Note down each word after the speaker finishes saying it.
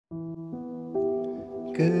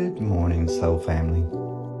Good morning, Soul Family.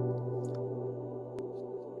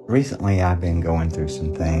 Recently, I've been going through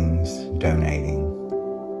some things, donating,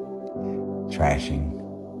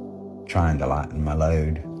 trashing, trying to lighten my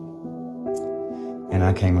load. And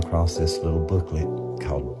I came across this little booklet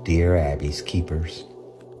called Dear Abby's Keepers.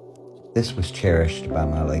 This was cherished by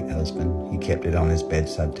my late husband. He kept it on his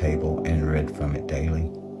bedside table and read from it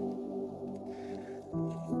daily.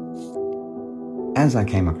 As I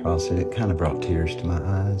came across it, it kind of brought tears to my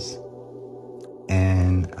eyes.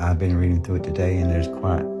 And I've been reading through it today, and there's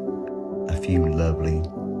quite a few lovely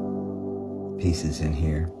pieces in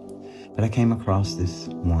here. But I came across this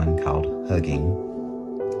one called Hugging.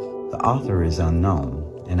 The author is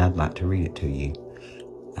unknown, and I'd like to read it to you.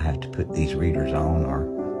 I have to put these readers on, or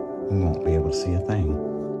we won't be able to see a thing.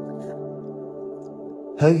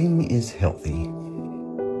 Hugging is healthy.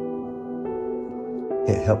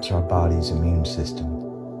 It helps our body's immune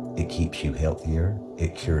system. It keeps you healthier.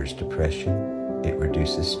 It cures depression. It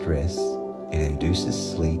reduces stress. It induces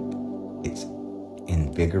sleep. It's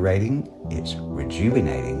invigorating. It's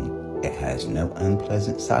rejuvenating. It has no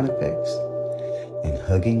unpleasant side effects. And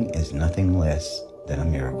hugging is nothing less than a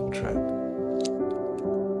miracle drug.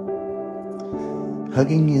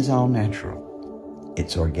 Hugging is all natural.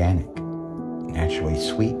 It's organic, naturally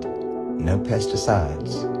sweet, no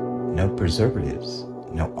pesticides, no preservatives,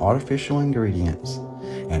 no artificial ingredients,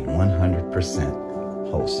 and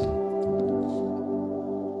 100% wholesome.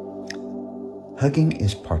 Hugging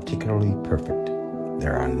is particularly perfect.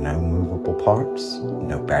 There are no movable parts,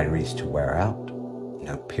 no batteries to wear out,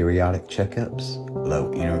 no periodic checkups,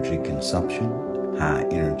 low energy consumption, high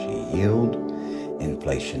energy yield,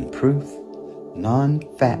 inflation-proof,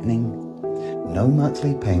 non-fattening, no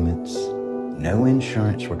monthly payments, no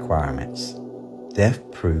insurance requirements,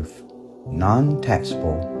 theft-proof,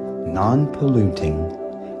 non-taxable, non-polluting,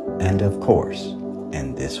 and of course,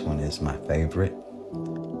 and this one is my favorite,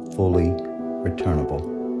 fully returnable.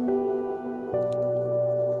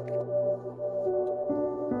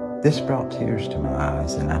 This brought tears to my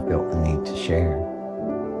eyes, and I felt the need to share.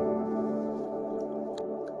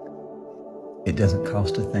 It doesn't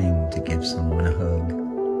cost a thing to give someone a hug.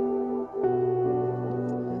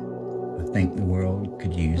 I think the world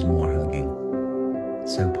could use more hugging.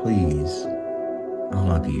 So please,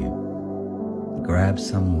 all of you, grab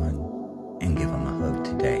someone and give them a hug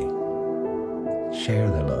today. Share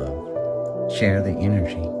the love. Share the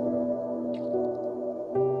energy.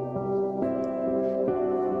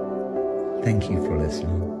 Thank you for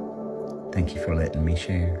listening. Thank you for letting me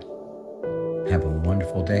share. Have a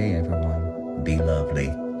wonderful day, everyone. Be lovely.